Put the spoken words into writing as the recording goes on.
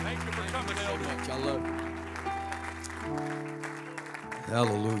so much. I love you.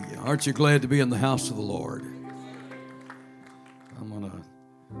 Hallelujah. Aren't you glad to be in the house of the Lord? I'm going to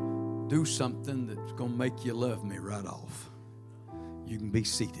do something that's going to make you love me right off. You can be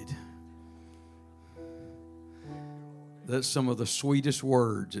seated. That's some of the sweetest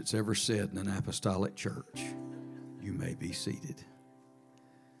words that's ever said in an apostolic church. You may be seated.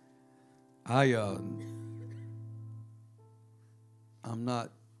 I'm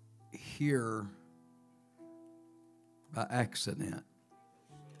not here by accident.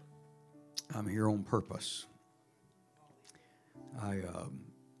 I'm here on purpose. I've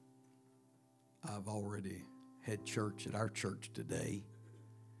already had church at our church today,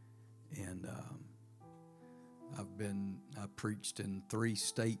 and I preached in 3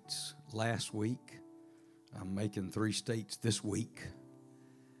 states last week. I'm making 3 states this week,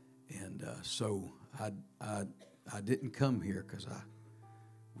 and so I didn't come here because I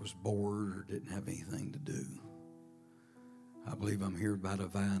was bored or didn't have anything to do. I believe I'm here by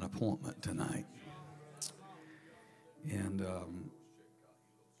divine appointment tonight, and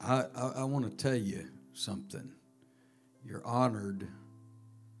I want to tell you something. You're honored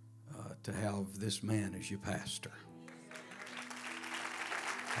to have this man as your pastor.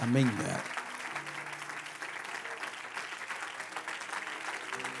 I mean that.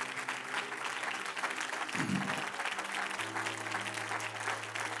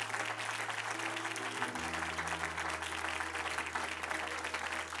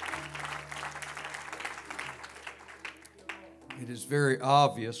 It is very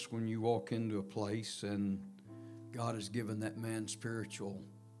obvious when you walk into a place and God has given that man spiritual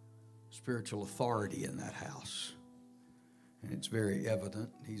authority in that house. And it's very evident.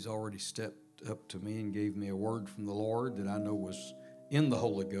 He's already stepped up to me and gave me a word from the Lord that I know was in the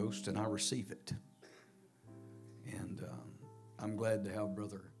Holy Ghost, and I receive it. And I'm glad to have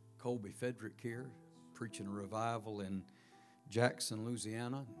Brother Colby Frederick here, preaching a revival in Jackson,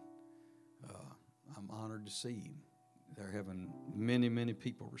 Louisiana. I'm honored to see him. They're having many, many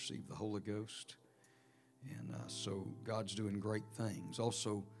people receive the Holy Ghost. And so God's doing great things.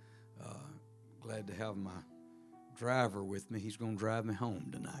 Also, glad to have my driver with me. He's going to drive me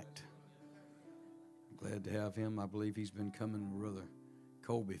home tonight. Glad to have him. I believe he's been coming with Brother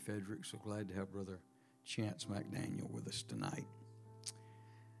Colby Frederick, so glad to have Brother Chance McDaniel with us tonight.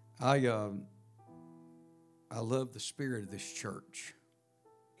 I love the spirit of this church.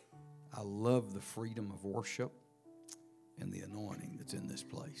 I love the freedom of worship and the anointing that's in this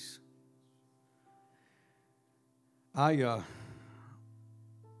place. I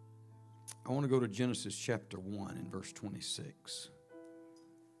want to go to Genesis chapter 1 and verse 26.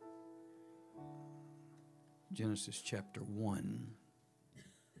 Genesis chapter 1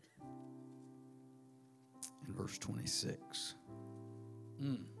 and verse 26.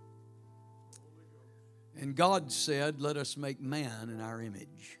 And God said, "Let us make man in our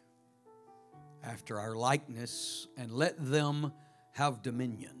image, after our likeness, and let them have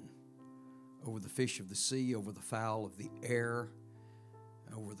dominion over the fish of the sea, over the fowl of the air,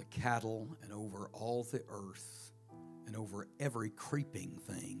 over the cattle, and over all the earth, and over every creeping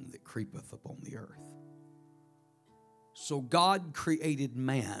thing that creepeth upon the earth." So God created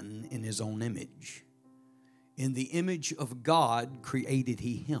man in his own image. In the image of God created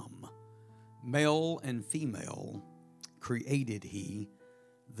he him. Male and female created he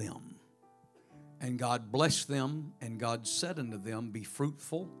them. And God blessed them, and God said unto them, "Be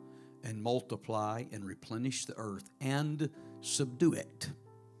fruitful, and multiply, and replenish the earth, and subdue it,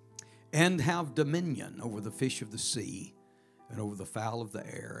 and have dominion over the fish of the sea, and over the fowl of the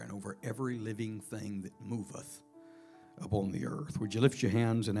air, and over every living thing that moveth upon the earth." Would you lift your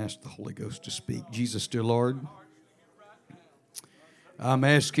hands and ask the Holy Ghost to speak? Jesus, dear Lord, I'm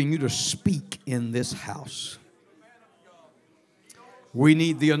asking you to speak in this house. We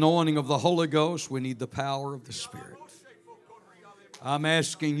need the anointing of the Holy Ghost. We need the power of the Spirit. I'm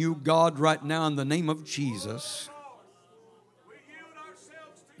asking you, God, right now in the name of Jesus,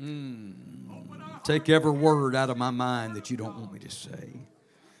 take every word out of my mind that you don't want me to say,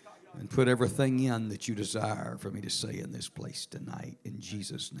 and put everything in that you desire for me to say in this place tonight. In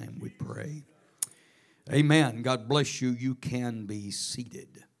Jesus' name we pray. Amen. God bless you. You can be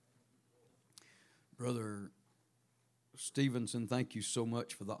seated. Brother Stevenson, thank you so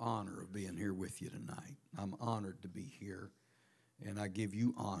much for the honor of being here with you tonight. I'm honored to be here, and I give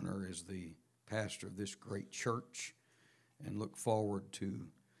you honor as the pastor of this great church, and look forward to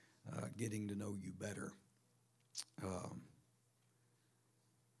getting to know you better.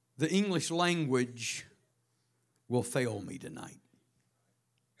 The English language will fail me tonight.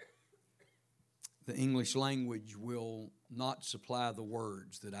 the English language will not supply the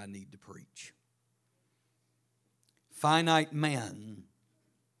words that I need to preach. Finite man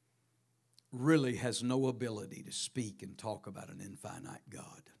really has no ability to speak and talk about an infinite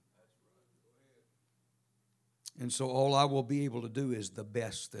God. And so all I will be able to do is the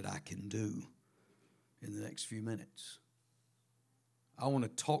best that I can do in the next few minutes. I want to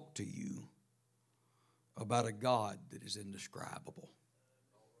talk to you about a God that is indescribable.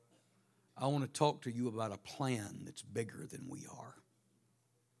 I want to talk to you about a plan that's bigger than we are.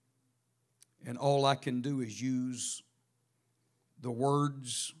 And all I can do is use the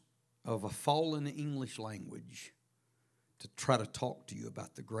words of a fallen English language to try to talk to you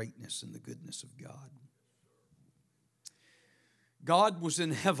about the greatness and the goodness of God. God was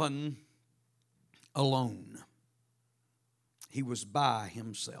in heaven alone. He was by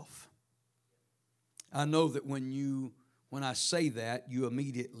himself. I know that when I say that, you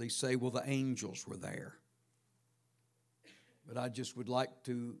immediately say, well, the angels were there. But I just would like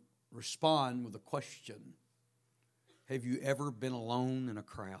to respond with a question. Have you ever been alone in a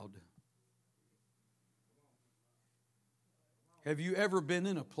crowd? Have you ever been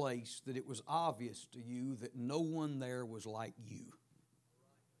in a place that it was obvious to you that no one there was like you?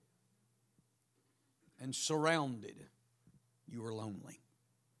 And surrounded, you were lonely.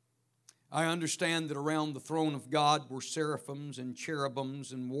 I understand that around the throne of God were seraphims and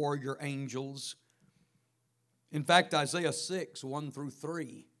cherubims and warrior angels. In fact, Isaiah 6, 1 through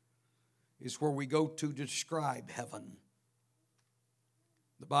 3 is where we go to describe heaven.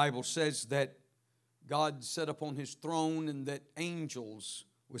 The Bible says that God sat upon his throne and that angels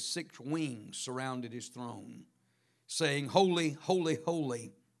with 6 wings surrounded his throne, saying, Holy, holy,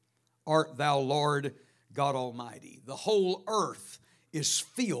 holy art thou, Lord God Almighty. The whole earth is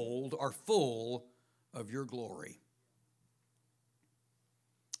filled or full of your glory.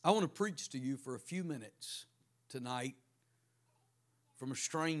 I want to preach to you for a few minutes tonight from a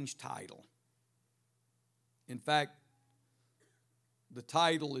strange title. In fact, the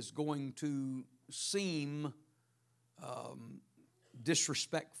title is going to seem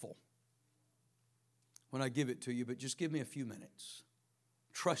disrespectful when I give it to you, but just give me a few minutes.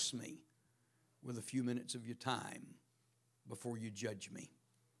 Trust me with a few minutes of your time before you judge me.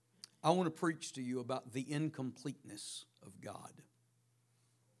 I want to preach to you about the incompleteness of God.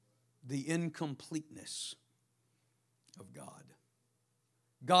 The incompleteness of God.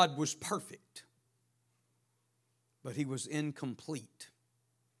 God was perfect, but he was incomplete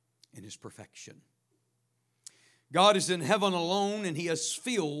in his perfection. God is in heaven alone, and he is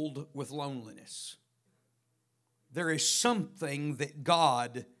filled with loneliness. There is something that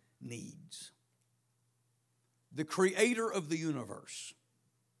God needs. The creator of the universe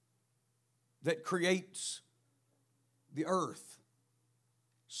that creates the earth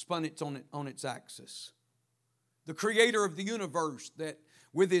spun it on its axis. The creator of the universe that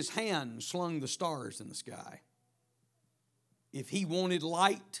with his hand slung the stars in the sky. If he wanted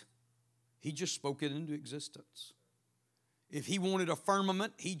light, he just spoke it into existence. If he wanted a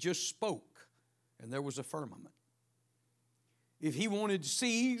firmament, he just spoke, and there was a firmament. If he wanted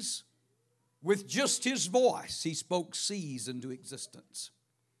seas, with just his voice, he spoke seas into existence.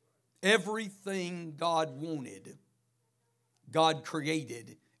 Everything God wanted, God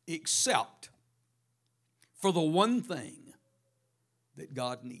created, except for the one thing that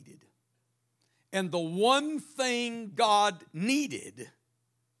God needed. And the one thing God needed,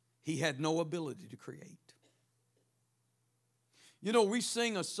 he had no ability to create. You know, we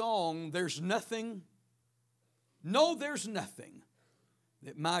sing a song, there's nothing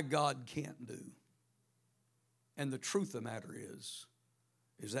that my God can't do. And the truth of the matter is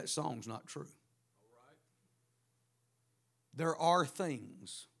that song's not true. There are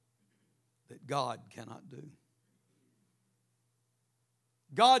things that God cannot do.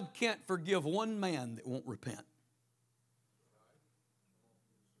 God can't forgive one man that won't repent.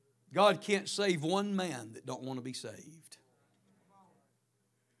 God can't save one man that don't want to be saved.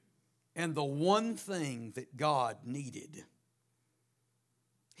 And the one thing that God needed,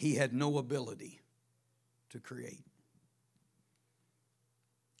 he had no ability to create.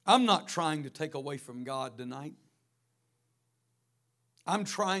 I'm not trying to take away from God tonight. I'm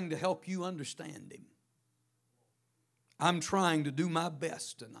trying to help you understand him. I'm trying to do my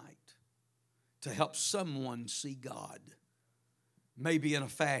best tonight to help someone see God, maybe in a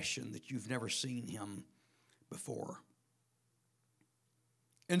fashion that you've never seen him before.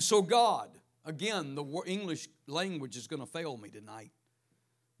 And so God, again, the English language is going to fail me tonight.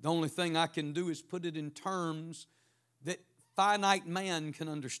 The only thing I can do is put it in terms that finite man can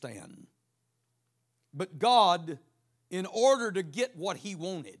understand. But God, in order to get what he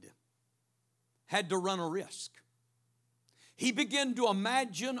wanted, had to run a risk. He began to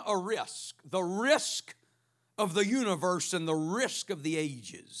imagine a risk, the risk of the universe and the risk of the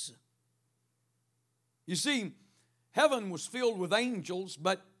ages. You see, heaven was filled with angels,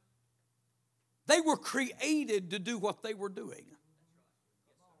 but they were created to do what they were doing.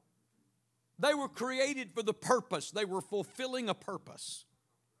 They were created for the purpose. They were fulfilling a purpose.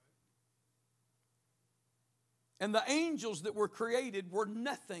 And the angels that were created were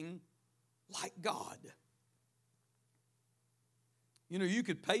nothing like God. You know, you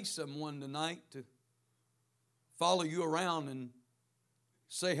could pay someone tonight to follow you around and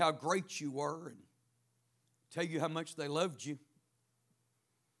say how great you were and tell you how much they loved you.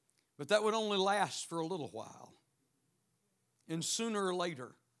 But that would only last for a little while. And sooner or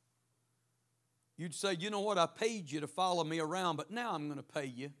later, you'd say, you know what, I paid you to follow me around, but now I'm going to pay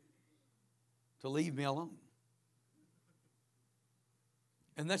you to leave me alone.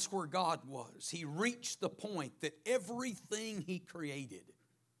 And that's where God was. He reached the point that everything He created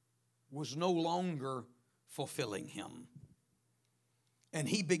was no longer fulfilling Him. And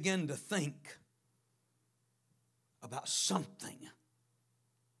He began to think about something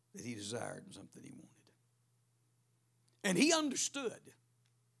that He desired and something He wanted. And He understood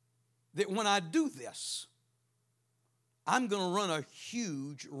that when I do this, I'm going to run a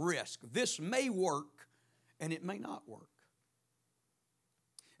huge risk. This may work and it may not work.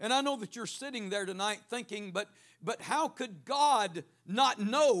 And I know that you're sitting there tonight thinking, but how could God not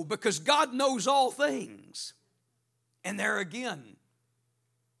know? Because God knows all things. And there again,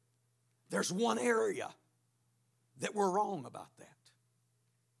 there's one area that we're wrong about that.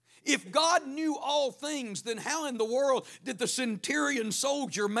 If God knew all things, then how in the world did the centurion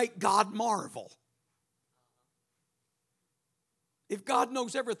soldier make God marvel? If God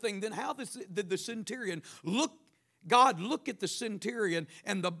knows everything, then how did the centurion look? God looked at the centurion,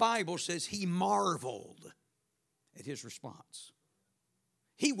 and the Bible says he marveled at his response.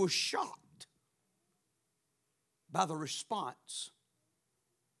 He was shocked by the response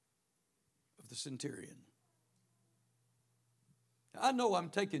of the centurion. I know I'm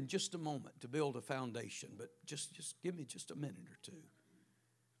taking just a moment to build a foundation, but just give me just a minute or two,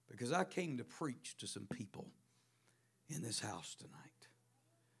 because I came to preach to some people in this house tonight.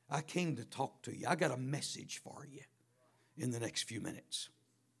 I came to talk to you. I got a message for you in the next few minutes.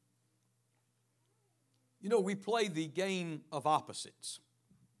 You know, we play the game of opposites.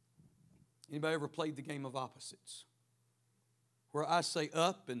 Anybody ever played the game of opposites? Where I say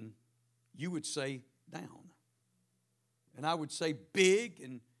up and you would say down. And I would say big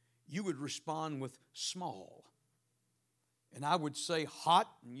and you would respond with small. And I would say hot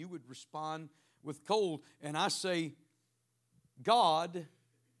and you would respond with cold. And I say God,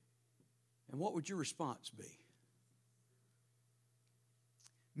 and what would your response be?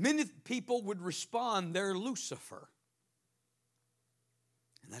 Many people would respond, they're Lucifer.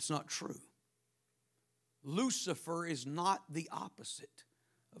 And that's not true. Lucifer is not the opposite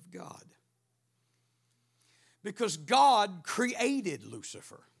of God. Because God created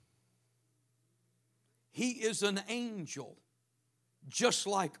Lucifer. He is an angel, just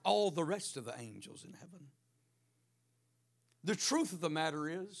like all the rest of the angels in heaven. The truth of the matter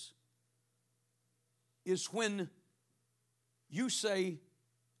is when you say,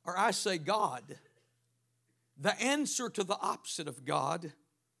 or I say God, the answer to the opposite of God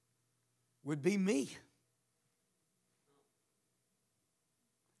would be me.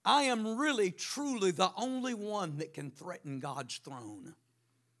 I am really, truly the only one that can threaten God's throne.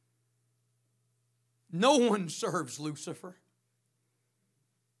 No one serves Lucifer.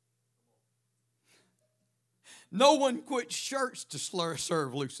 No one quits church to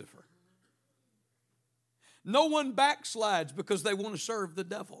serve Lucifer. No one backslides because they want to serve the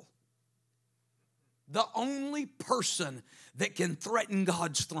devil. The only person that can threaten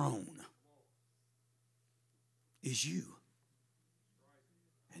God's throne is you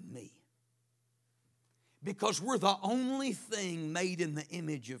and me. Because we're the only thing made in the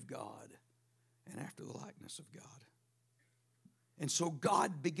image of God and after the likeness of God. And so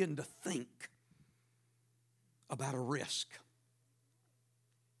God began to think about a risk.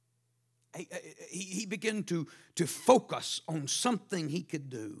 He began to focus on something he could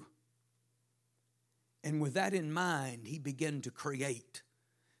do. And with that in mind, he began to create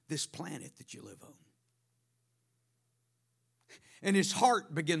this planet that you live on. And his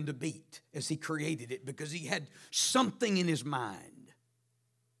heart began to beat as he created it because he had something in his mind.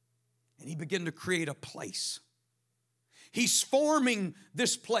 And he began to create a place. He's forming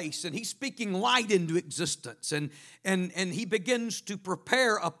this place and he's speaking light into existence. And he begins to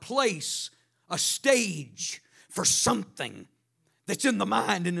prepare a place, a stage for something that's in the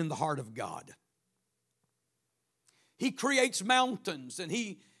mind and in the heart of God. He creates mountains, and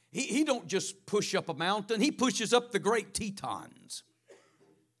he don't just push up a mountain. He pushes up the great Tetons.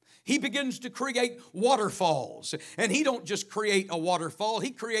 He begins to create waterfalls. And he don't just create a waterfall. He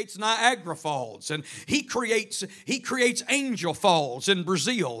creates Niagara Falls. And he creates Angel Falls in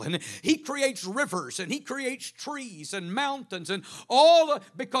Brazil. And he creates rivers. And he creates trees and mountains. And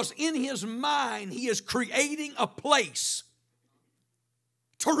because in his mind, he is creating a place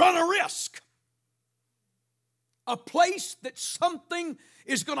to run a risk. A place that something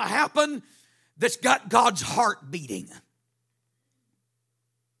is going to happen that's got God's heart beating.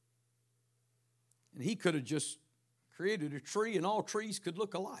 And he could have just created a tree and all trees could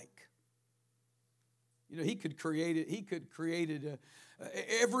look alike. You know, he could create it.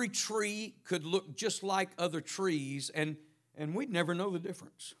 Every tree could look just like other trees and we'd never know the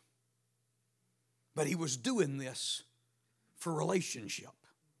difference. But he was doing this for relationship.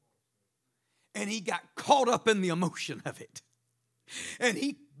 And he got caught up in the emotion of it. And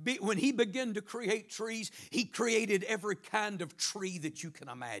when he began to create trees, he created every kind of tree that you can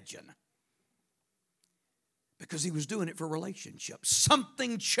imagine. Because he was doing it for relationship.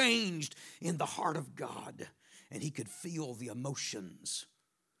 Something changed in the heart of God. And he could feel the emotions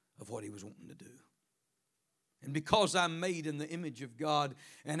of what he was wanting to do. And because I'm made in the image of God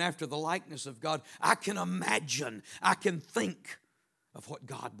and after the likeness of God, I can imagine, I can think of what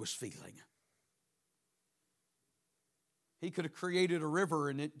God was feeling. He could have created a river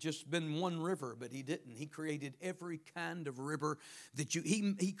and it just been one river, but he didn't. He created every kind of river that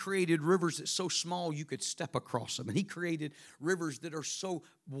he created rivers that's so small you could step across them. And he created rivers that are so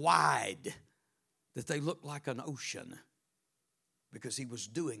wide that they look like an ocean because he was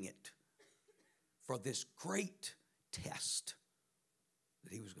doing it for this great test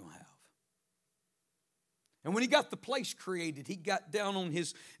that he was going to have. And when he got the place created, he got down on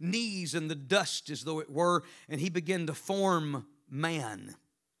his knees in the dust as though it were, and he began to form man.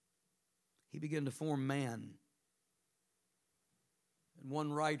 He began to form man. And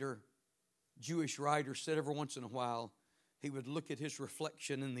one writer, Jewish writer, said every once in a while, he would look at his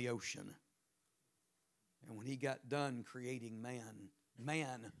reflection in the ocean. And when he got done creating man,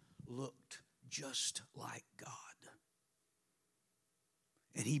 man looked just like God.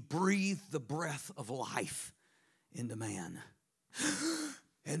 And he breathed the breath of life into man.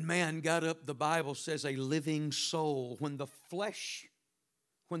 And man got up, the Bible says, a living soul. When the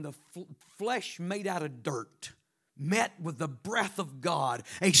flesh made out of dirt met with the breath of God,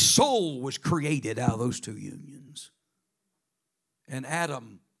 a soul was created out of those two unions. And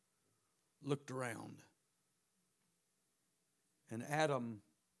Adam looked around. And Adam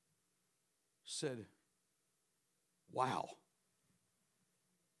said, wow.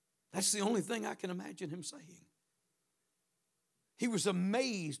 That's the only thing I can imagine him saying. He was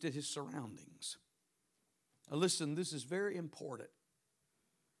amazed at his surroundings. Now listen, this is very important.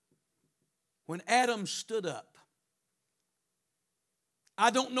 When Adam stood up,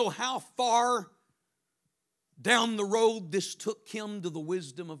 I don't know how far down the road this took him to the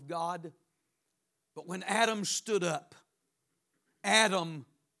wisdom of God, but when Adam stood up, Adam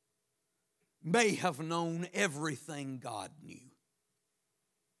may have known everything God knew.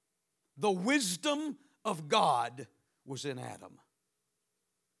 The wisdom of God was in Adam.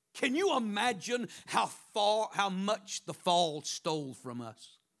 Can you imagine how much the fall stole from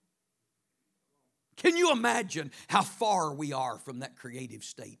us? Can you imagine how far we are from that creative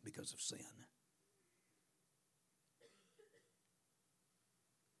state because of sin?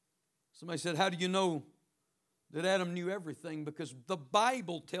 Somebody said, how do you know that Adam knew everything? Because the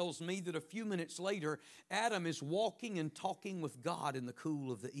Bible tells me that a few minutes later, Adam is walking and talking with God in the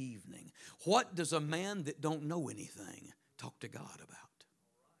cool of the evening. What does a man that don't know anything talk to God about?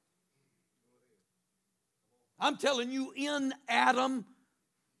 I'm telling you, in Adam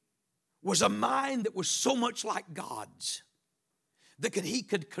was a mind that was so much like God's that he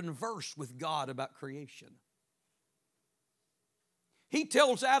could converse with God about creation. He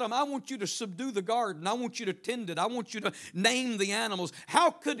tells Adam, I want you to subdue the garden. I want you to tend it. I want you to name the animals. How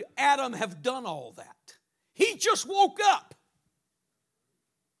could Adam have done all that? He just woke up.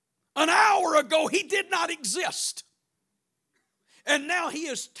 An hour ago, he did not exist. And now he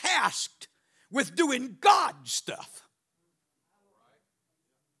is tasked with doing God stuff.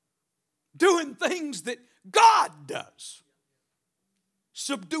 Doing things that God does.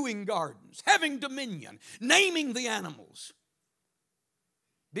 Subduing gardens, having dominion, naming the animals.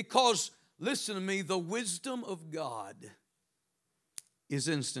 Because, listen to me, the wisdom of God is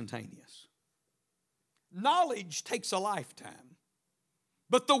instantaneous. Knowledge takes a lifetime,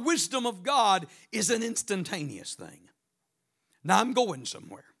 but the wisdom of God is an instantaneous thing. Now, I'm going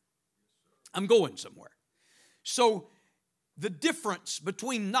somewhere. So the difference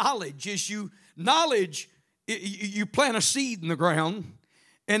between knowledge is you plant a seed in the ground,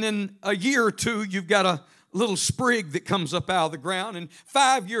 and in a year or two, you've got a little sprig that comes up out of the ground, and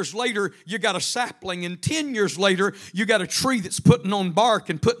 5 years later you got a sapling, and 10 years later you got a tree that's putting on bark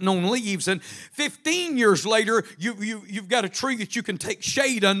and putting on leaves, and 15 years later you've got a tree that you can take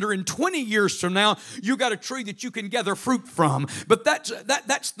shade under, and 20 years from now you got a tree that you can gather fruit from. But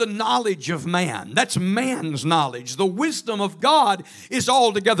that's the knowledge of man. That's man's knowledge. The wisdom of God is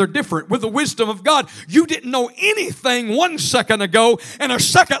altogether different. With the wisdom of God, you didn't know anything 1 second ago, and a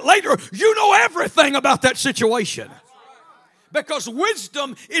second later you know everything about that situation. Because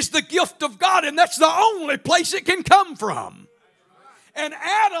wisdom is the gift of God, and that's the only place it can come from. And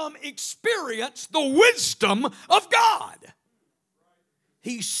Adam experienced the wisdom of God.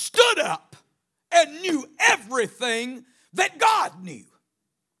 He stood up and knew everything that God knew.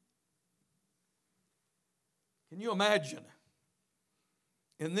 Can you imagine?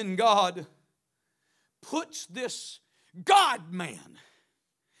 And then God puts this God-man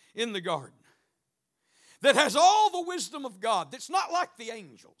in the garden that has all the wisdom of God, that's not like the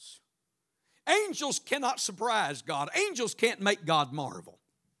angels. Angels cannot surprise God. Angels can't make God marvel.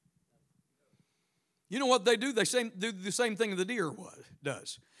 You know what they do? They do the same thing the deer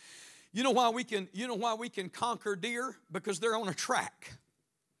does. You know why we can conquer deer? Because they're on a track.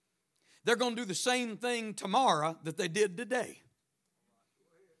 They're going to do the same thing tomorrow that they did today.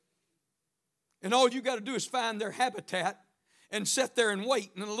 And all you got to do is find their habitat and sit there and wait,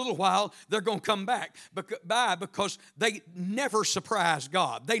 and in a little while they're going to come back because they never surprise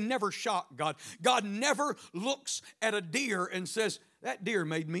God. They never shock God. God never looks at a deer and says, that deer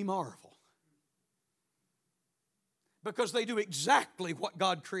made me marvel. Because they do exactly what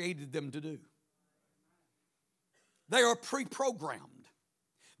God created them to do. They are pre-programmed.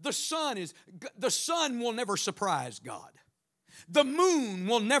 The sun will never surprise God. The moon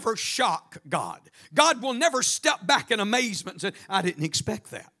will never shock God. God will never step back in amazement and say, I didn't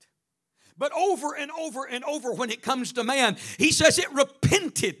expect that. But over and over and over when it comes to man, he says, it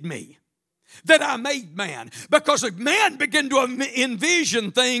repented me that I made man. Because man began to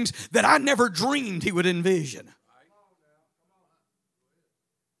envision things that I never dreamed he would envision.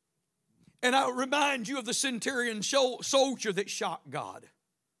 And I remind you of the centurion soldier that shocked God.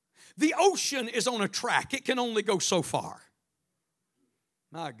 The ocean is on a track. It can only go so far.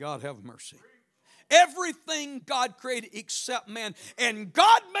 My God, have mercy. Everything God created except man. And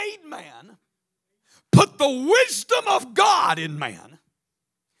God made man, put the wisdom of God in man,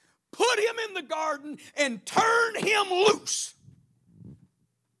 put him in the garden, and turned him loose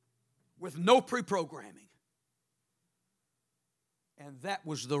with no pre-programming. And that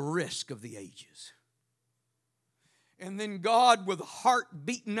was the risk of the ages. And then God, with a heart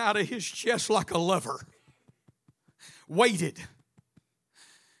beating out of his chest like a lover, waited.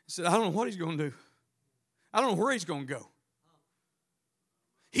 He said, I don't know what he's going to do. I don't know where he's going to go.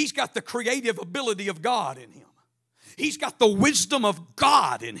 He's got the creative ability of God in him. He's got the wisdom of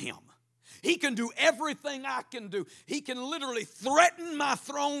God in him. He can do everything I can do. He can literally threaten my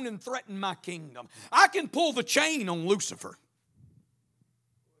throne and threaten my kingdom. I can pull the chain on Lucifer.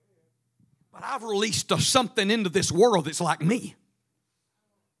 But I've released something into this world that's like me.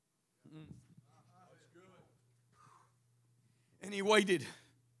 And he waited.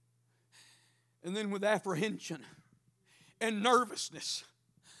 And then with apprehension and nervousness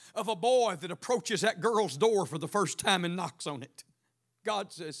of a boy that approaches that girl's door for the first time and knocks on it,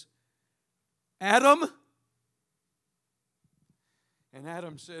 God says, Adam? And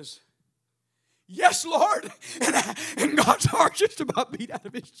Adam says, yes, Lord. And God's heart just about beat out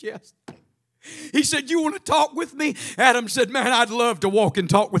of his chest. He said, you want to talk with me? Adam said, man, I'd love to walk and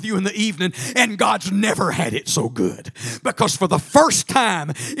talk with you in the evening. And God's never had it so good. Because for the first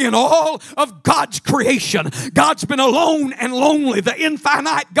time in all of God's creation, God's been alone and lonely. The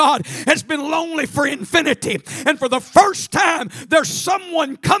infinite God has been lonely for infinity. And for the first time, there's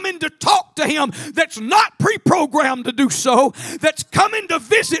someone coming to talk to him that's not pre-programmed to do so, that's coming to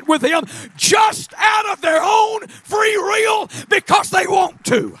visit with him just out of their own free will because they want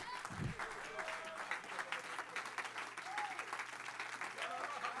to.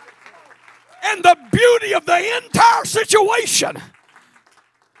 And the beauty of the entire situation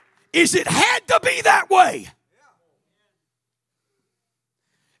is it had to be that way.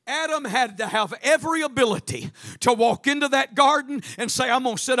 Adam had to have every ability to walk into that garden and say, I'm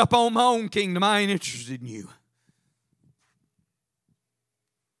going to set up on my own kingdom. I ain't interested in you.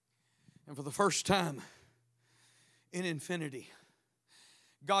 And for the first time in infinity,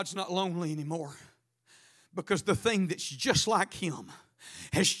 God's not lonely anymore because the thing that's just like him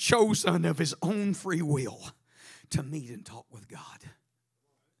has chosen of his own free will to meet and talk with God.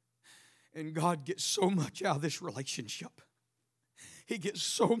 And God gets so much out of this relationship. He gets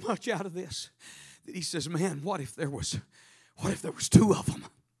so much out of this that He says, man, what if there was two of them?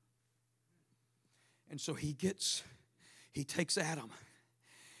 And so He takes Adam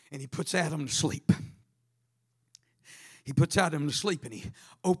and He puts Adam to sleep. He puts Adam to sleep and He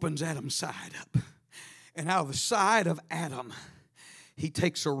opens Adam's side up. And out of the side of Adam, He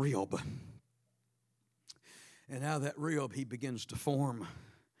takes a rib. And out of that rib, He begins to form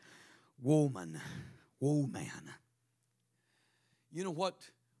woman. You know what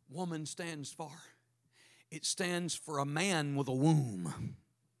woman stands for? It stands for a man with a womb.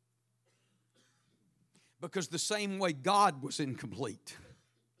 Because the same way God was incomplete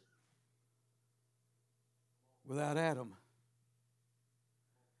without Adam,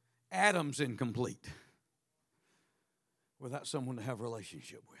 Adam's incomplete without someone to have a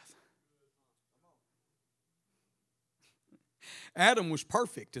relationship with. Adam was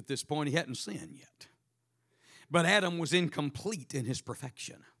perfect at this point. He hadn't sinned yet. But Adam was incomplete in his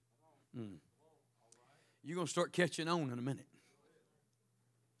perfection. You're going to start catching on in a minute.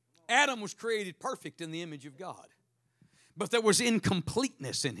 Adam was created perfect in the image of God. But there was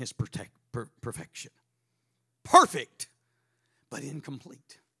incompleteness in his perfection. Perfect, but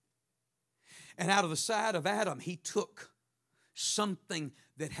incomplete. And out of the side of Adam, He took something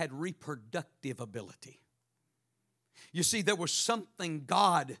that had reproductive ability. You see, there was something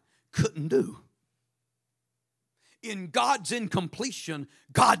God couldn't do. In God's incompletion,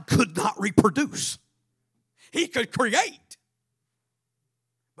 God could not reproduce. He could create,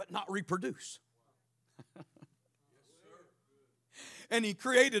 but not reproduce. And He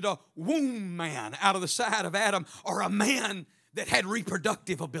created a womb man out of the side of Adam, or a man that had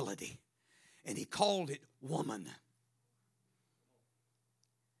reproductive ability. And He called it woman.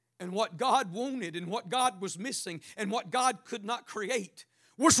 And what God wanted and what God was missing and what God could not create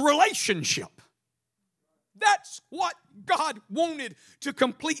was relationship. That's what God wanted to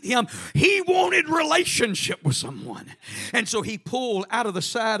complete Him. He wanted relationship with someone. And so He pulled out of the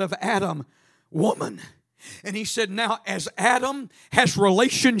side of Adam woman. And He said, now as Adam has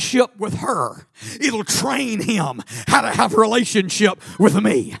relationship with her, it'll train him how to have relationship with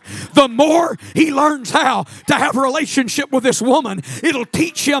me. The more he learns how to have relationship with this woman, it'll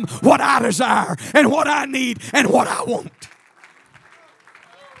teach him what I desire and what I need and what I want.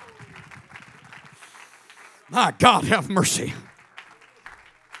 My God, have mercy.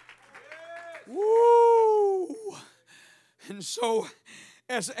 Woo! And so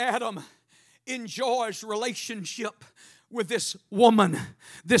as Adam enjoys relationship with this woman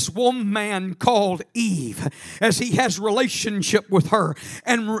man called Eve, as he has relationship with her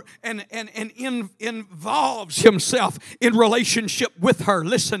and involves himself in relationship with her.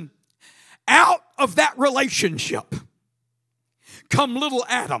 Listen, out of that relationship come little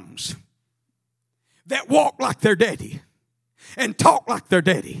Adams that walk like their daddy and talk like their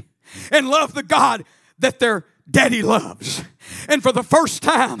daddy and love the God that their daddy loves. And for the first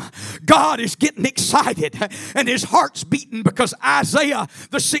time, God is getting excited and His heart's beating because Isaiah,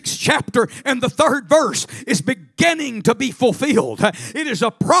 the 6th chapter and the 3rd verse is beginning to be fulfilled. It is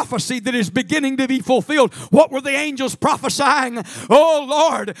a prophecy that is beginning to be fulfilled. What were the angels prophesying? Oh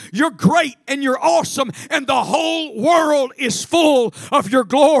Lord, You're great and You're awesome and the whole world is full of Your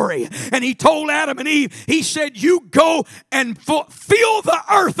glory. And He told Adam and Eve, He said, you go and fill the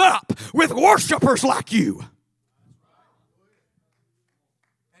earth up with worshipers like You.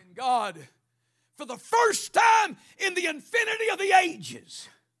 God, for the first time in the infinity of the ages,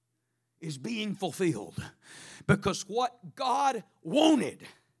 is being fulfilled. Because what God wanted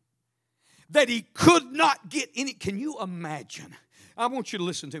that He could not get in it. Can you imagine? I want you to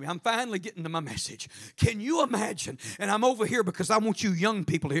listen to me. I'm finally getting to my message. Can you imagine? And I'm over here because I want you young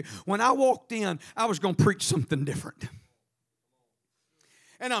people to hear. When I walked in, I was going to preach something different.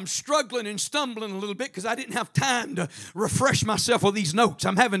 And I'm struggling and stumbling a little bit because I didn't have time to refresh myself with these notes.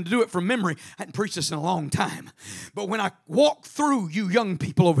 I'm having to do it from memory. I hadn't preached this in a long time. But when I walked through you young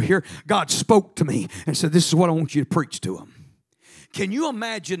people over here, God spoke to me and said, this is what I want you to preach to them. Can you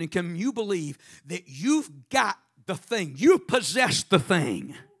imagine and can you believe that you've got the thing, you possess the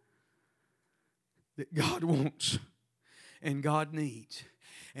thing that God wants and God needs,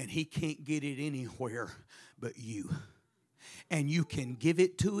 and He can't get it anywhere but you. And you can give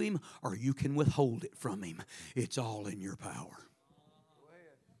it to Him or you can withhold it from Him. It's all in your power. Go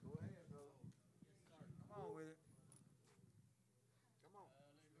ahead, brother. Come on with it. Come on.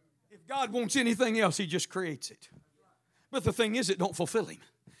 If God wants anything else, He just creates it. But the thing is, it don't fulfill Him.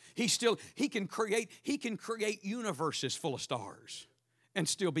 He can create universes full of stars and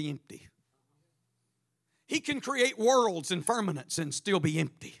still be empty. He can create worlds and firmaments and still be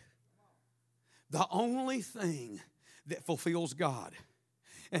empty. The only thing that fulfills God,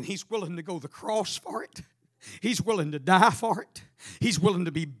 and He's willing to go the cross for it, He's willing to die for it, He's willing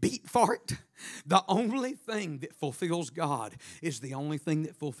to be beat for it. The only thing that fulfills God is the only thing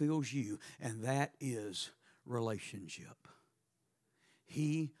that fulfills you, and that is relationship.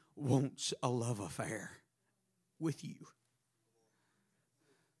 He wants a love affair with you.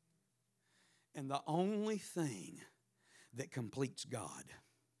 And the only thing that completes God,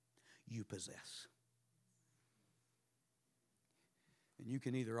 you possess. And you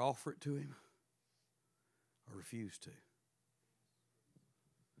can either offer it to Him or refuse to.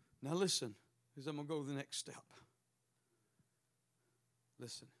 Now listen, because I'm going to go to the next step.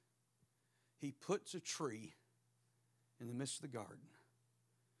 Listen. He puts a tree in the midst of the garden.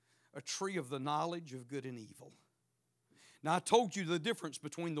 A tree of the knowledge of good and evil. Now I told you the difference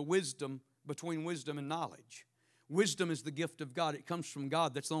between wisdom and knowledge. Wisdom is the gift of God. It comes from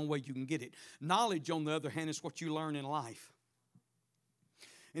God. That's the only way you can get it. Knowledge, on the other hand, is what you learn in life.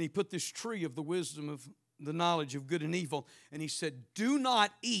 And He put this tree of the wisdom of the knowledge of good and evil, and He said, do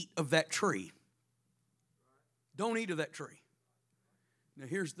not eat of that tree. Don't eat of that tree. Now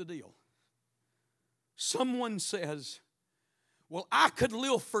here's the deal. Someone says, well, I could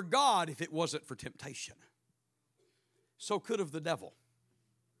live for God if it wasn't for temptation. So could have the devil.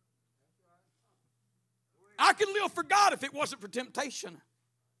 I could live for God if it wasn't for temptation.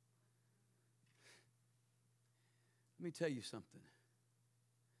 Let me tell you something.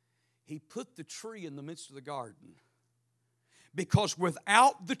 He put the tree in the midst of the garden because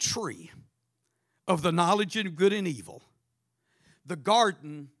without the tree of the knowledge of good and evil, the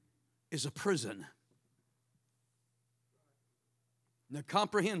garden is a prison. Now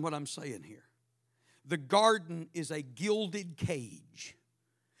comprehend what I'm saying here. The garden is a gilded cage.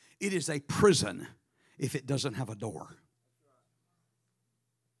 It is a prison if it doesn't have a door.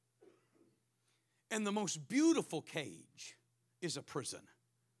 And the most beautiful cage is a prison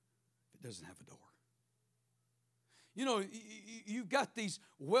if it doesn't have a door. You know, you've got these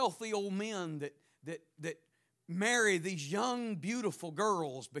wealthy old men that marry these young, beautiful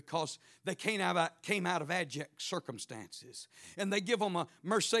girls because they came out of abject circumstances. And they give them a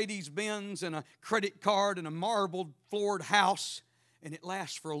Mercedes-Benz and a credit card and a marble floored house, and it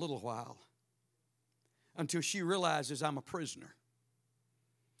lasts for a little while until she realizes I'm a prisoner.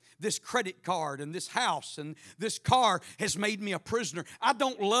 This credit card and this house and this car has made me a prisoner. I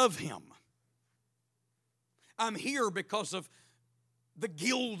don't love him. I'm here because of the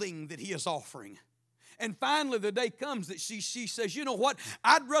gilding that he is offering. And finally the day comes that she says, you know what?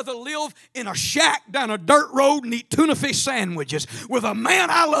 I'd rather live in a shack down a dirt road and eat tuna fish sandwiches with a man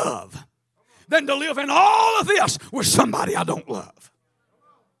I love than to live in all of this with somebody I don't love.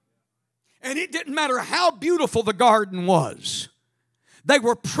 And it didn't matter how beautiful the garden was. They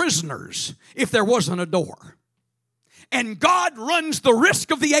were prisoners if there wasn't a door. And God runs the risk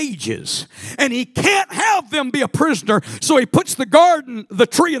of the ages. And He can't have them be a prisoner. So He puts the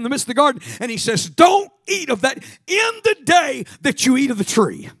tree in the midst of the garden. And He says, don't eat of that in the day that you eat of the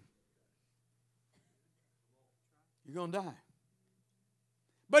tree. You're going to die.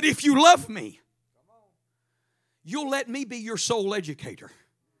 But if you love me, you'll let me be your sole educator.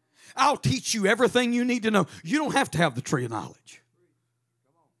 I'll teach you everything you need to know. You don't have to have the tree of knowledge.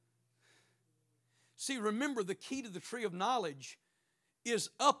 See, remember, the key to the tree of knowledge is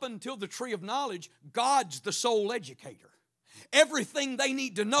up until the tree of knowledge, God's the sole educator. Everything they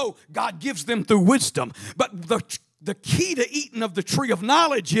need to know, God gives them through wisdom. But the key to eating of the tree of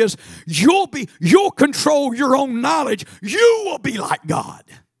knowledge is you'll control your own knowledge. You will be like God.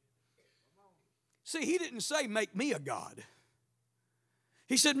 See, He didn't say make me a God.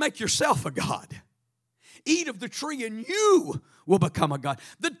 He said make yourself a God. Eat of the tree and you will become a God.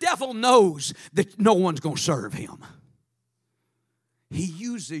 The devil knows that no one's going to serve him. He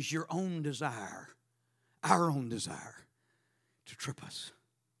uses your own desire, our own desire, to trip us.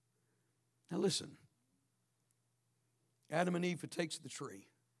 Now listen. Adam and Eve takes the tree,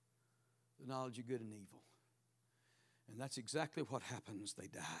 the knowledge of good and evil. And that's exactly what happens. They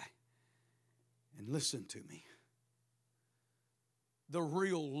die. And listen to me. The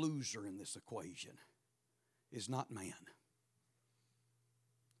real loser in this equation is not man.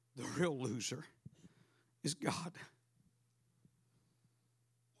 The real loser is God.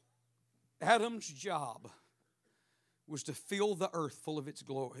 Adam's job was to fill the earth full of his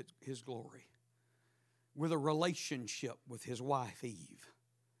glory with a relationship with his wife Eve.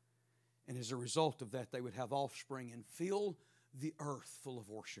 And as a result of that, they would have offspring and fill the earth full of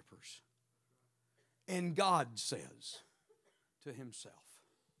worshipers. And God says to Himself,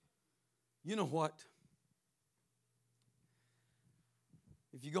 you know what?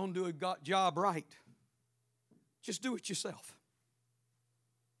 if you're going to do a job right, just do it yourself.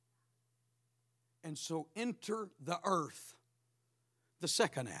 And so enter the earth, the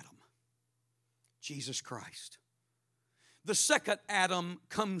second Adam, Jesus Christ. The second Adam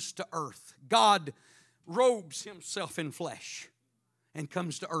comes to earth. God robes himself in flesh and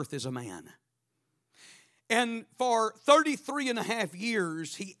comes to earth as a man. And for 33 and a half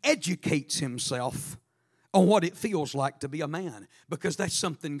years, he educates himself on what it feels like to be a man, because that's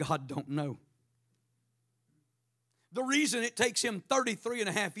something God don't know. The reason it takes him 33 and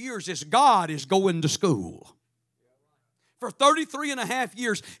a half years is God is going to school. For 33 and a half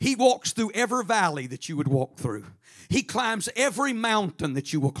years, he walks through every valley that you would walk through. He climbs every mountain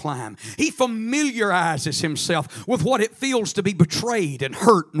that you will climb. He familiarizes himself with what it feels to be betrayed and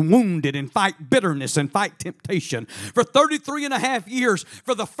hurt and wounded and fight bitterness and fight temptation. For 33 and a half years,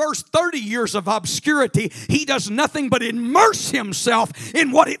 for the first 30 years of obscurity, he does nothing but immerse himself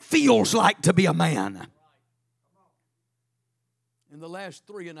in what it feels like to be a man. In the last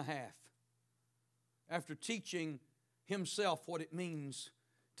 3 and a half, after teaching himself what it means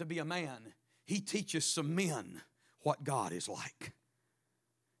to be a man, he teaches some men what God is like.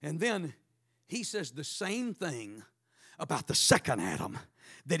 And then he says the same thing about the second Adam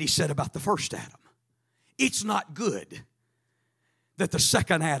that he said about the first Adam. It's not good that the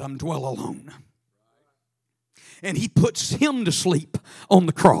second Adam dwell alone. And he puts him to sleep on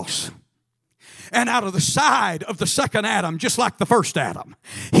the cross. And out of the side of the second Adam, just like the first Adam,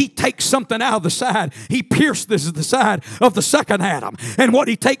 he takes something out of the side. He pierced the side of the second Adam. And what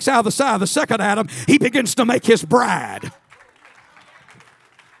he takes out of the side of the second Adam, he begins to make his bride.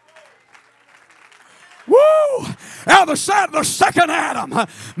 Woo! Out of the side of the second Adam,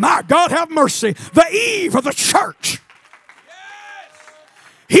 my God have mercy, the Eve of the church.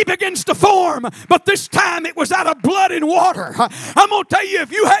 He begins to form, but this time it was out of blood and water. I'm going to tell you,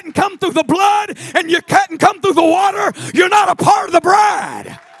 if you hadn't come through the blood and you hadn't come through the water, you're not a part of the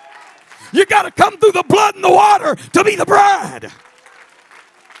bride. You got to come through the blood and the water to be the bride.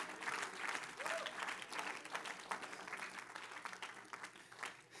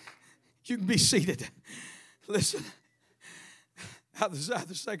 You can be seated. Listen, out of the side of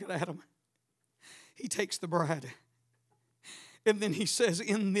the second Adam, he takes the bride. And then he says,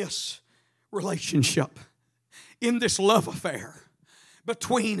 in this relationship, in this love affair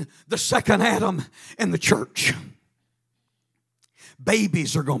between the second Adam and the church,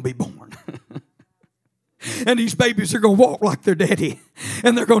 babies are going to be born. And these babies are going to walk like their daddy.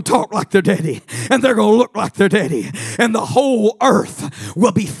 And they're going to talk like their daddy. And they're going to look like their daddy. And the whole earth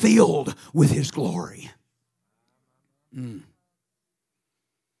will be filled with his glory. Now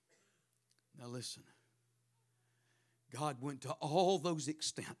listen. God went to all those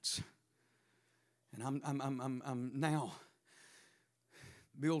extents. And I'm now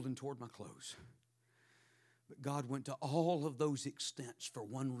building toward my close. But God went to all of those extents for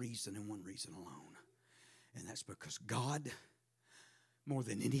one reason and one reason alone. And that's because God, more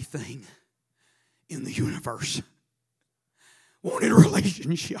than anything in the universe, wanted a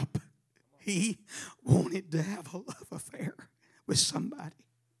relationship. He wanted to have a love affair with somebody.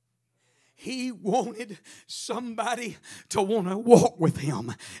 He wanted somebody to want to walk with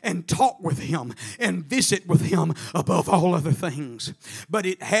him and talk with him and visit with him above all other things. But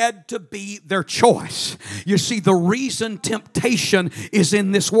it had to be their choice. You see, the reason temptation is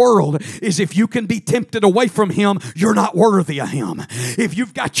in this world is if you can be tempted away from him, you're not worthy of him. If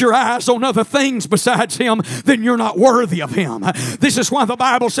you've got your eyes on other things besides him, then you're not worthy of him. This is why the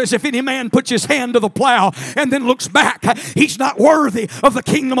Bible says if any man puts his hand to the plow and then looks back, he's not worthy of the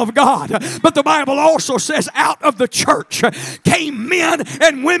kingdom of God. But the Bible also says out of the church came men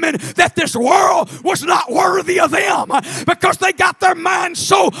and women that this world was not worthy of them because they got their minds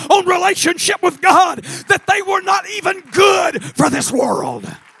so on relationship with God that they were not even good for this world.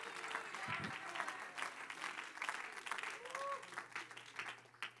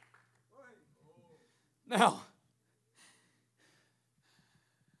 Now,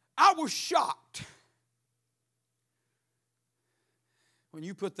 I was shocked when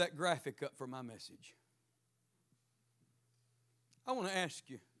you put that graphic up for my message. I want to ask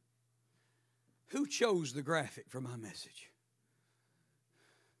you, who chose the graphic for my message?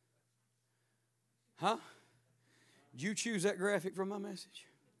 Huh? Did you choose that graphic for my message?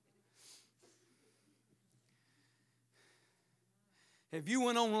 Have you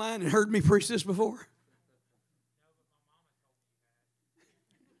went online and heard me preach this before?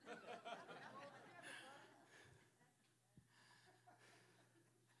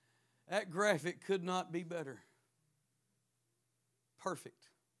 That graphic could not be better. Perfect.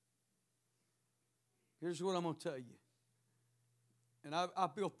 Here's what I'm going to tell you. And I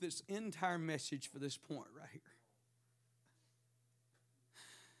built this entire message for this point right here.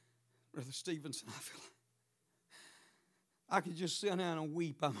 Brother Stevenson, I could just sit down and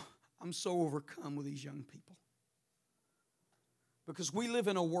weep. I'm so overcome with these young people. Because we live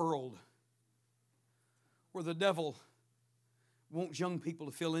in a world where the devil wants young people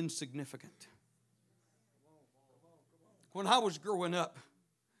to feel insignificant. When I was growing up,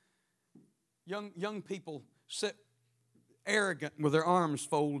 young people sat arrogant with their arms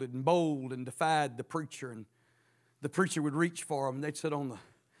folded and bold and defied the preacher. And the preacher would reach for them and they'd sit on the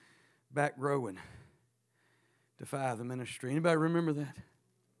back row and defy the ministry. Anybody remember that?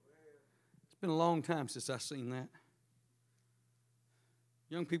 It's been a long time since I've seen that.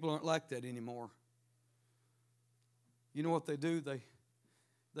 Young people aren't like that anymore. You know what they do?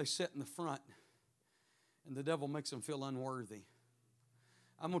 They sit in the front and the devil makes them feel unworthy.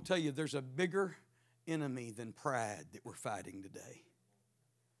 I'm going to tell you, there's a bigger enemy than pride that we're fighting today.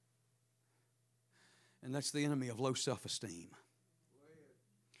 And that's the enemy of low self-esteem.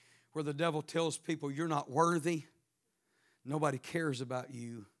 Where the devil tells people you're not worthy, nobody cares about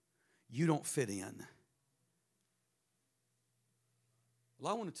you, you don't fit in.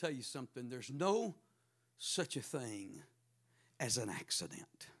 Well, I want to tell you something. There's no such a thing as an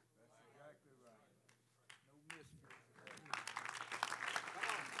accident.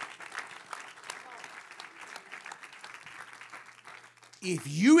 If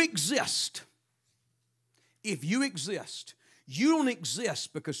you exist, you don't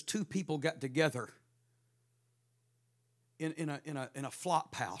exist because two people got together in a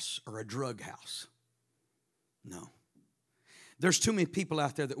flop house or a drug house. No. There's too many people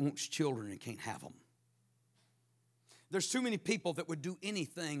out there that wants children and can't have them. There's too many people that would do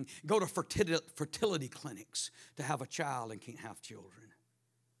anything, go to fertility clinics to have a child and can't have children.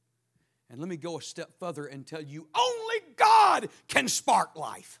 And let me go a step further and tell you, only God can spark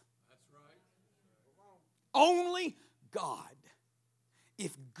life. That's right. Only God.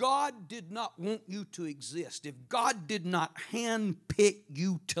 If God did not want you to exist, if God did not handpick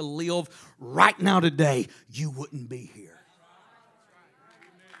you to live right now today, you wouldn't be here.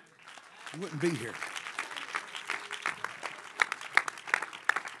 You wouldn't be here.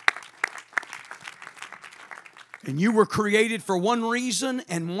 And you were created for one reason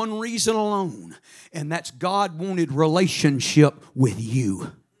and one reason alone. And that's God wanted relationship with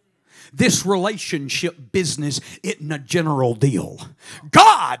you. This relationship business isn't a general deal.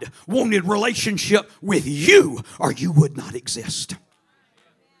 God wanted relationship with you or you would not exist.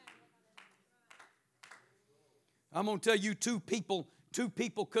 I'm going to tell you, two people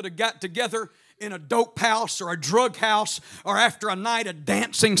could have got together in a dope house or a drug house or after a night of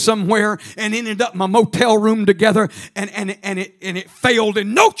dancing somewhere and ended up in a motel room together and it failed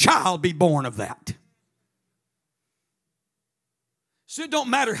and no child be born of that. So it don't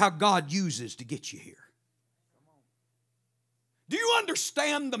matter how God uses to get you here. Do you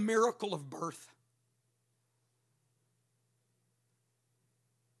understand the miracle of birth?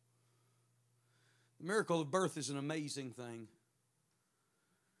 The miracle of birth is an amazing thing.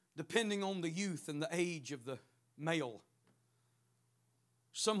 Depending on the youth and the age of the male,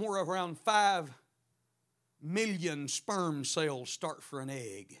 somewhere around 5 million sperm cells start for an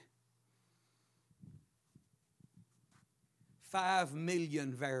egg. 5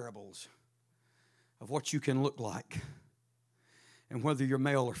 million variables of what you can look like and whether you're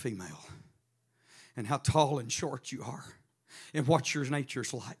male or female and how tall and short you are and what your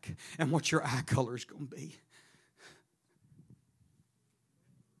nature's like and what your eye color is going to be.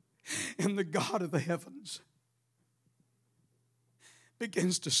 And the God of the heavens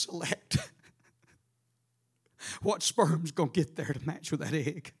begins to select what sperm's going to get there to match with that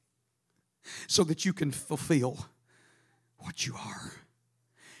egg so that you can fulfill what you are.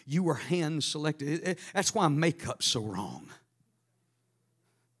 You were hand selected. That's why makeup's so wrong.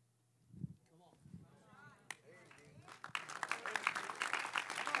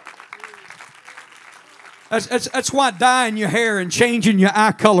 That's why dyeing your hair and changing your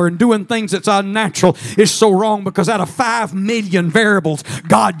eye color and doing things that's unnatural is so wrong, because out of 5 million variables,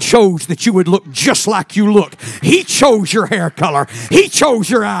 God chose that you would look just like you look. He chose your hair color. He chose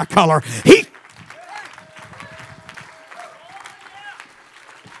your eye color. He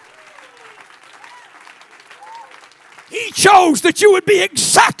chose that you would be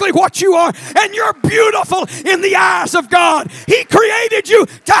exactly what you are, and you're beautiful in the eyes of God. He created you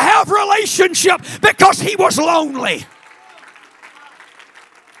to have relationship because He was lonely.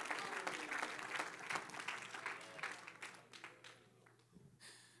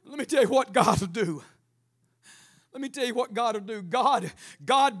 Let me tell you what God will do. Let Let me tell you what God will do.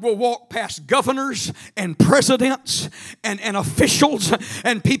 God will walk past governors and presidents and officials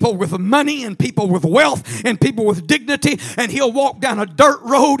and people with money and people with wealth and people with dignity, and He'll walk down a dirt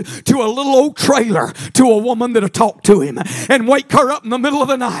road to a little old trailer to a woman that'll talk to Him and wake her up in the middle of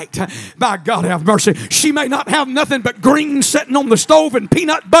the night. By God have mercy. She may not have nothing but greens sitting on the stove and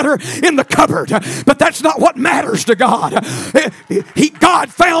peanut butter in the cupboard, but that's not what matters to God.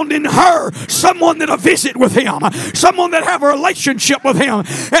 God found in her someone that'll visit with Him, someone that have a relationship with Him,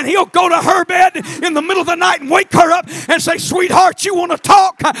 and He'll go to her bed in the middle of the night and wake her up and say, sweetheart, you want to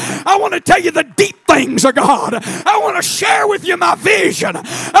talk? I want to tell you the deep things of God. I want to share with you my vision.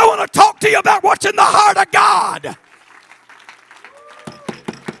 I want to talk to you about what's in the heart of God.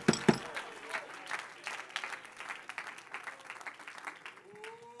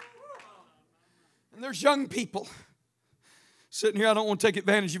 And there's young people sitting here. I don't want to take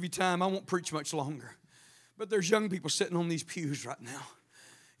advantage of your time. I won't preach much longer. But there's young people sitting on these pews right now.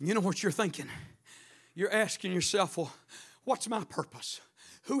 And you know what you're thinking? You're asking yourself, well, what's my purpose?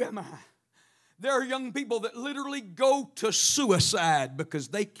 Who am I? There are young people that literally go to suicide because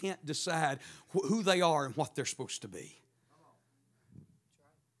they can't decide who they are and what they're supposed to be.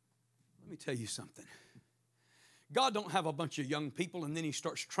 Let me tell you something. God don't have a bunch of young people and then He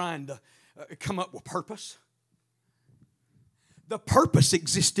starts trying to come up with purpose. The purpose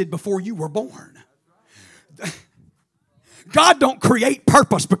existed before you were born. God don't create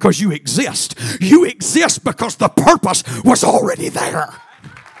purpose because you exist. You exist because the purpose was already there.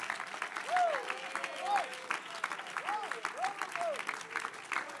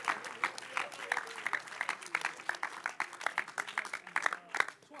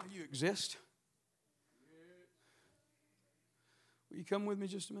 That's why you exist. Will you come with me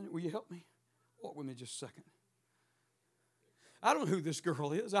just a minute? Will you help me? Walk with me just a second. I don't know who this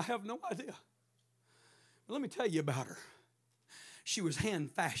girl is. I have no idea. But let me tell you about her. She was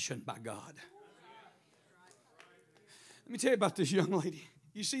hand-fashioned by God. Let me tell you about this young lady.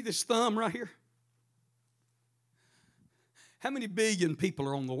 You see this thumb right here? How many billion people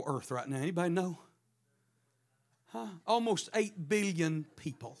are on the earth right now? Anybody know? Huh? Almost 8 billion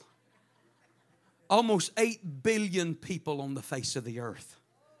people. Almost 8 billion people on the face of the earth.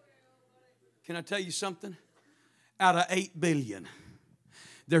 Can I tell you something? Out of 8 billion,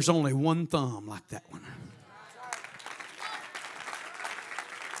 there's only one thumb like that one.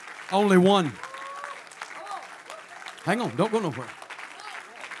 Only one. Hang on, don't go nowhere.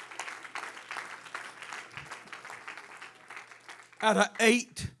 Out of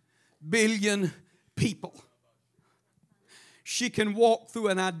 8 billion people, she can walk through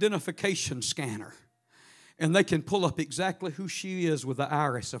an identification scanner and they can pull up exactly who she is with the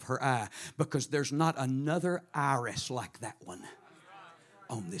iris of her eye, because there's not another iris like that one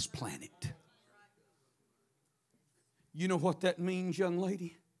on this planet. You know what that means, young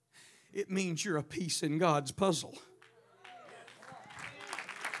lady? It means you're a piece in God's puzzle.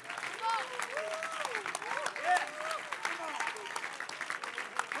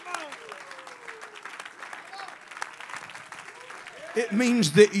 It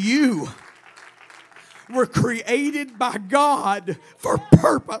means that you were created by God for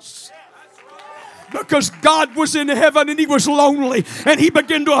purpose. Because God was in heaven and He was lonely, and He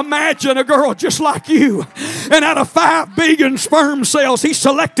began to imagine a girl just like you. And out of 5 billion sperm cells, He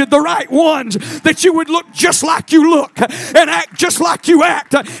selected the right ones that you would look just like you look and act just like you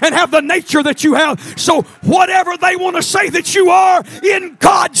act and have the nature that you have. So whatever they want to say that you are, in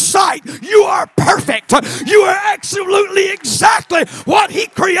God's sight, you are perfect. You are absolutely exactly what He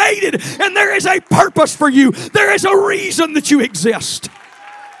created, and there is a purpose for you. There is a reason that you exist.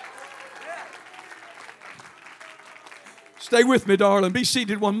 Stay with me, darling. Be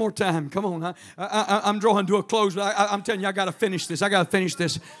seated one more time. Come on. I'm drawing to a close, but I'm telling you, I got to finish this. I got to finish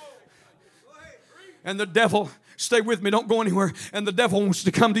this. And the devil, stay with me. Don't go anywhere. And the devil wants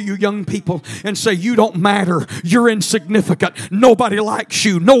to come to you young people and say, you don't matter. You're insignificant. Nobody likes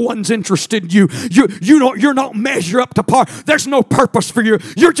you. No one's interested in you. You're not measure up to par. There's no purpose for you.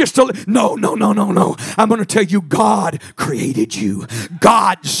 You're just no. I'm going to tell you, God created you.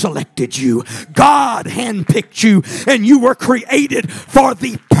 God selected you. God handpicked you. And you were created for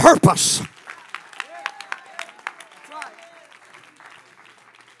the purpose.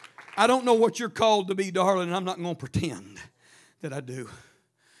 I don't know what you're called to be, darling, and I'm not going to pretend that I do.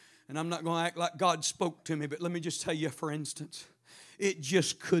 And I'm not going to act like God spoke to me, but let me just tell you, for instance, it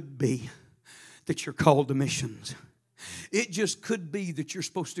just could be that you're called to missions. It just could be that you're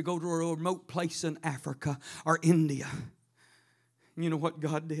supposed to go to a remote place in Africa or India. You know what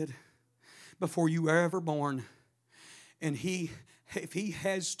God did? Before you were ever born, and if He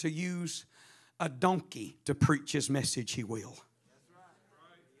has to use a donkey to preach His message, He will.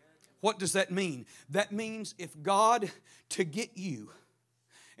 What does that mean? That means if God, to get you,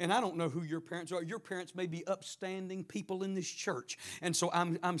 and I don't know who your parents are. Your parents may be upstanding people in this church. And so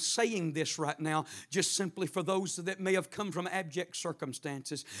I'm saying this right now just simply for those that may have come from abject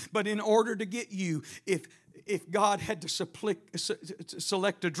circumstances. But in order to get you, if God had to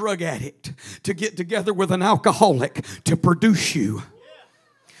select a drug addict to get together with an alcoholic to produce you,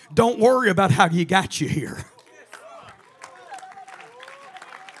 don't worry about how He got you here.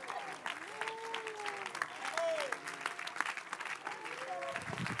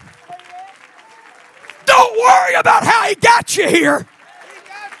 Don't worry about how He got you here.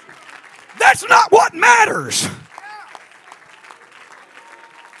 That's not what matters.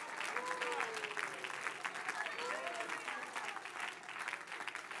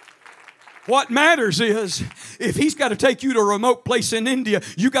 What matters is if He's got to take you to a remote place in India,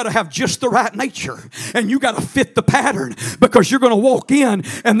 you got to have just the right nature. And you got to fit the pattern, because you're going to walk in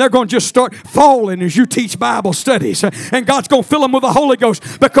and they're going to just start falling as you teach Bible studies. And God's going to fill them with the Holy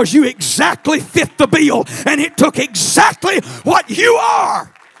Ghost because you exactly fit the bill. And it took exactly what you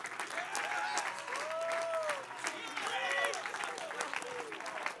are.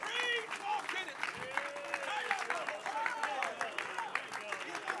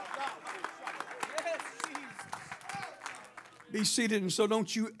 Be seated, and so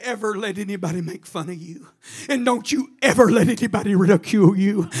don't you ever let anybody make fun of you. And don't you ever let anybody ridicule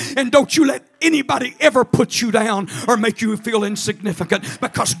you. And don't you let anybody ever put you down or make you feel insignificant,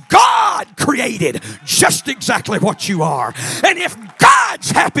 because God created just exactly what you are. And if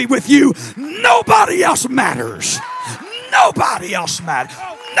God's happy with you, nobody else matters. Nobody else matters.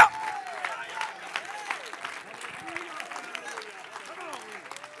 No.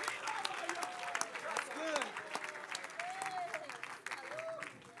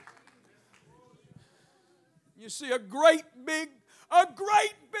 You see, a great big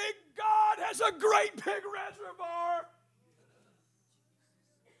God has a great big reservoir.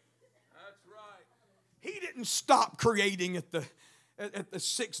 That's right. He didn't stop creating at the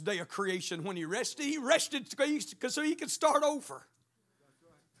sixth day of creation when He rested. He rested so He could start over.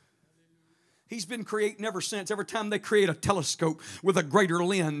 He's been creating ever since. Every time they create a telescope with a greater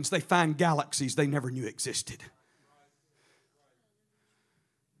lens, they find galaxies they never knew existed.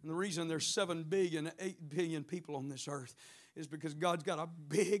 And the reason there's 7 billion, 8 billion people on this earth is because God's got a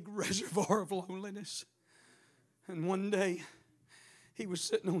big reservoir of loneliness. And one day, He was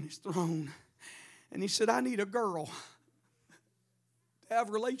sitting on His throne, and He said, I need a girl to have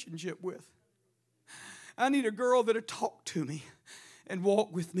a relationship with. I need a girl that'll talk to me and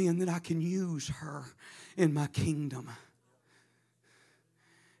walk with me, and that I can use her in my kingdom.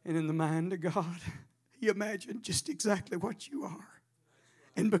 And in the mind of God, He imagined just exactly what you are.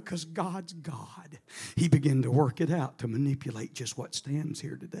 And because God's God, He began to work it out to manipulate just what stands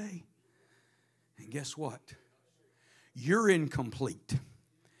here today. And guess what? You're incomplete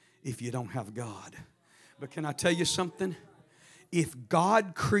if you don't have God. But can I tell you something? If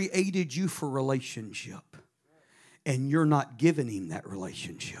God created you for relationship and you're not giving Him that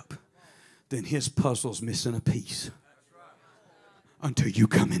relationship, then His puzzle's missing a piece until you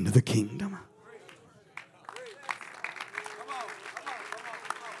come into the kingdom.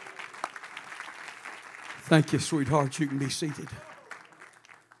 Thank you, sweetheart. You can be seated.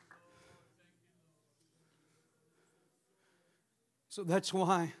 So that's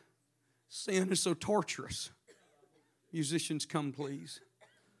why sin is so torturous. Musicians, come please.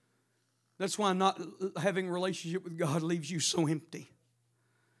 That's why not having a relationship with God leaves you so empty.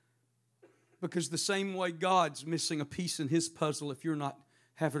 Because the same way God's missing a piece in His puzzle if you're not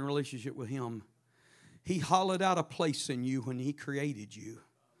having a relationship with Him, He hollowed out a place in you when He created you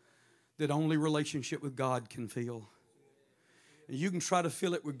that only relationship with God can fill. And you can try to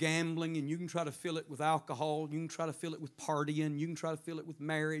fill it with gambling, and you can try to fill it with alcohol, you can try to fill it with partying, you can try to fill it with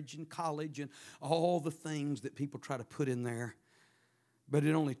marriage and college and all the things that people try to put in there. But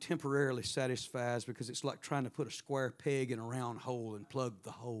it only temporarily satisfies, because it's like trying to put a square peg in a round hole and plug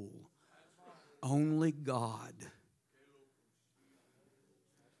the hole. Only God.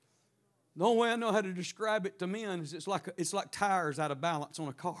 The only way I know how to describe it to men is it's like tires out of balance on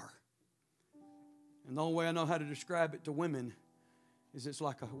a car. And the only way I know how to describe it to women is it's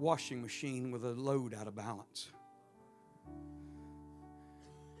like a washing machine with a load out of balance.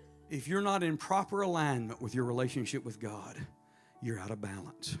 If you're not in proper alignment with your relationship with God, you're out of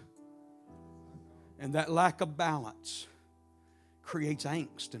balance. And that lack of balance creates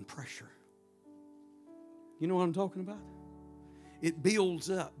angst and pressure. You know what I'm talking about? it builds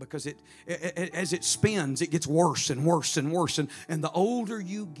up because as it spins, it gets worse and worse and worse. And the older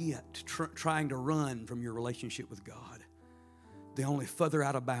you get trying to run from your relationship with God, the only further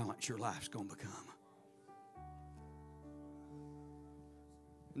out of balance your life's going to become.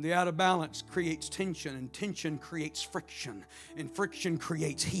 And the out of balance creates tension, and tension creates friction, and friction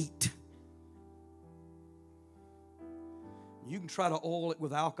creates heat. You can try to oil it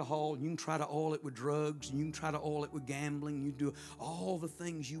with alcohol, and you can try to oil it with drugs, and you can try to oil it with gambling. You do all the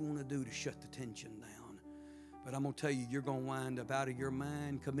things you want to do to shut the tension down. But I'm going to tell you, you're going to wind up out of your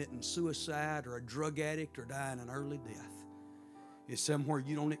mind committing suicide or a drug addict or dying an early death. It's somewhere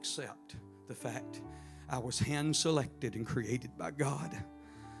you don't accept the fact I was hand-selected and created by God,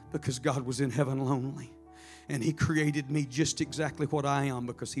 because God was in heaven lonely. And He created me just exactly what I am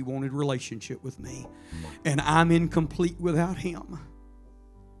because He wanted relationship with me. And I'm incomplete without Him.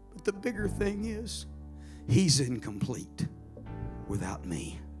 But the bigger thing is, He's incomplete without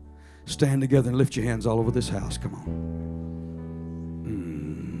me. Stand together and lift your hands all over this house. Come on.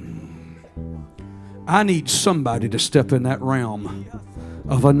 I need somebody to step in that realm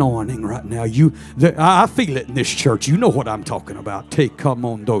of anointing right now. I feel it in this church. You know what I'm talking about. Take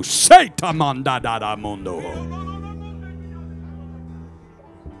commando. Say tamanda da da mondo.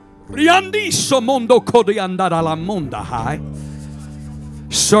 Riandiso mondo kodianda da la monda high.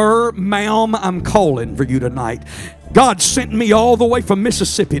 Sir, ma'am, I'm calling for you tonight. God sent me all the way from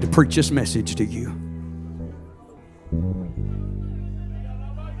Mississippi to preach this message to you.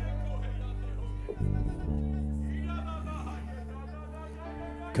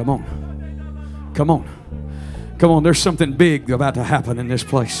 Come on. Come on. Come on. There's something big about to happen in this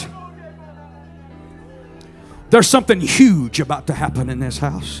place. There's something huge about to happen in this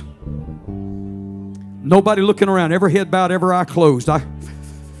house. Nobody looking around. Every head bowed, every eye closed. I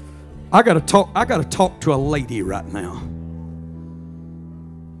got to talk to a lady right now.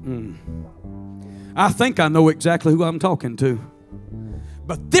 I think I know exactly who I'm talking to.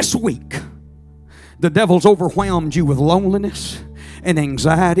 But this week, the devil's overwhelmed you with loneliness and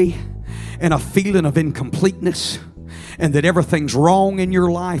anxiety and a feeling of incompleteness, and that everything's wrong in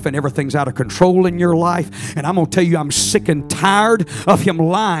your life and everything's out of control in your life. And I'm going to tell you, I'm sick and tired of him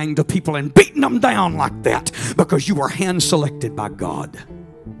lying to people and beating them down like that because you were hand-selected by God.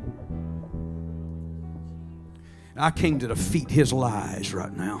 I came to defeat his lies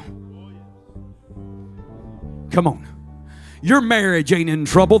right now. Come on. Your marriage ain't in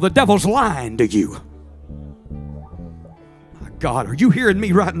trouble. The devil's lying to you. God, are you hearing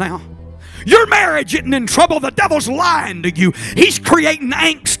me right now? Your marriage isn't in trouble. The devil's lying to you. He's creating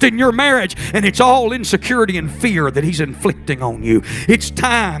angst in your marriage, and it's all insecurity and fear that he's inflicting on you. It's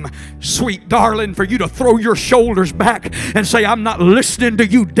time, sweet darling, for you to throw your shoulders back and say, I'm not listening to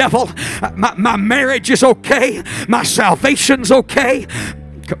you, devil. My marriage is okay. My salvation's okay.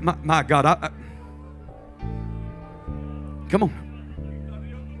 My God, come on.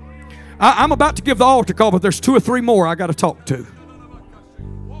 I'm about to give the altar call, but there's 2 or 3 more I got to talk to.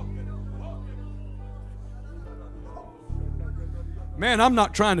 Man, I'm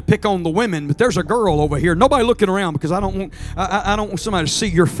not trying to pick on the women, but there's a girl over here. Nobody looking around because I don't want somebody to see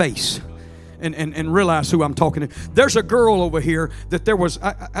your face and realize who I'm talking to. There's a girl over here that there was,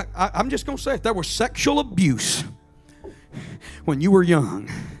 I'm just going to say it, there was sexual abuse when you were young.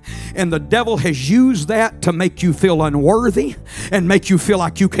 And the devil has used that to make you feel unworthy and make you feel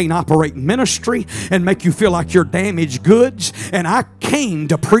like you can't operate in ministry and make you feel like you're damaged goods. And I came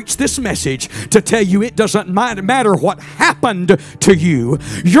to preach this message to tell you it doesn't matter what happened to you.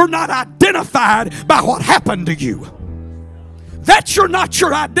 You're not identified by what happened to you. That's not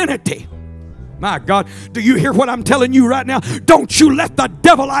your identity. My God, do you hear what I'm telling you right now? Don't you let the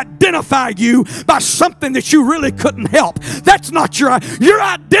devil identify you by something that you really couldn't help. That's not your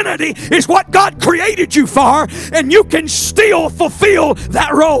identity is what God created you for, and you can still fulfill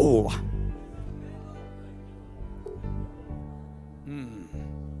that role.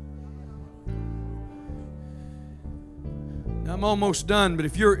 I'm almost done, but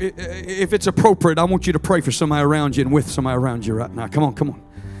if it's appropriate, I want you to pray for somebody around you and with somebody around you right now. Come on, come on.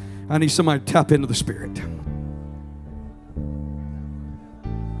 I need somebody to tap into the Spirit.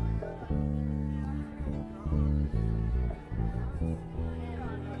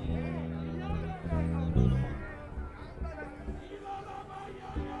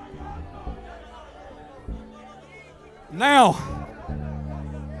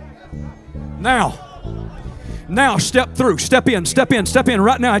 Now step through, step in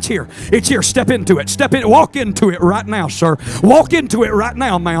right now. It's here, step into it, walk into it right now, sir. Walk into it right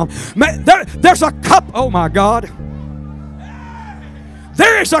now, ma'am. There's a cup, oh my God.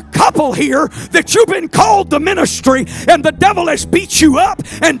 There is a couple here that you've been called to ministry, and the devil has beat you up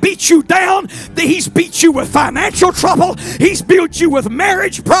and beat you down. He's beat you with financial trouble. He's beat you with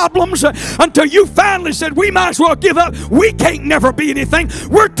marriage problems until you finally said, we might as well give up. We can't never be anything.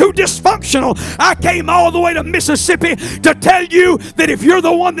 We're too dysfunctional. I came all the way to Mississippi to tell you that if you're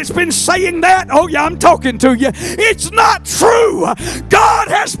the one that's been saying that, oh yeah, I'm talking to you. It's not true. God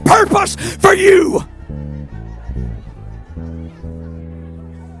has purpose for you.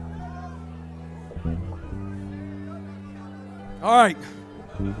 All right.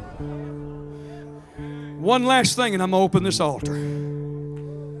 One last thing, and I'm going to open this altar.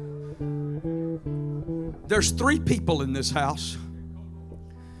 There's 3 people in this house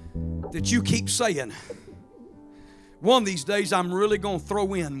that you keep saying, one of these days I'm really going to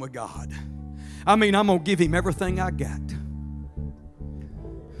throw in with God. I mean, I'm going to give Him everything I got.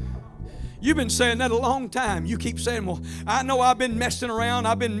 You've been saying that a long time. You keep saying, well, I know I've been messing around.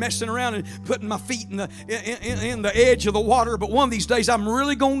 I've been messing around and putting my feet in the edge of the water. But one of these days, I'm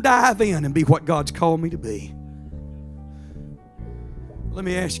really going to dive in and be what God's called me to be. Let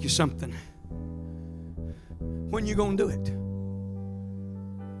me ask you something. When you going to do it?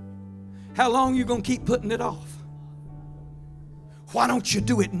 How long you going to keep putting it off? Why don't you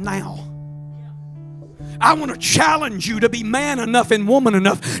do it now? I want to challenge you to be man enough and woman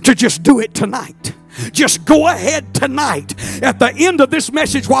enough to just do it tonight. Just go ahead tonight at the end of this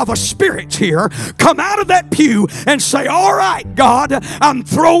message while the Spirit's here. Come out of that pew and say, all right, God, I'm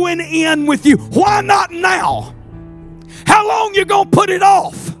throwing in with you. Why not now? How long you going to put it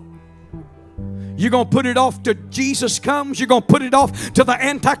off? You're going to put it off till Jesus comes? You're going to put it off till the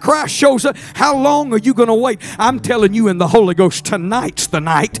Antichrist shows up? How long are you going to wait? I'm telling you in the Holy Ghost, tonight's the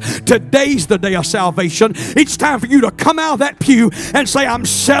night. Today's the day of salvation. It's time for you to come out of that pew and say, I'm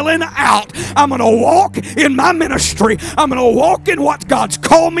selling out. I'm going to walk in my ministry. I'm going to walk in what God's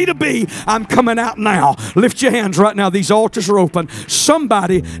called me to be. I'm coming out now. Lift your hands right now. These altars are open.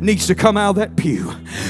 Somebody needs to come out of that pew.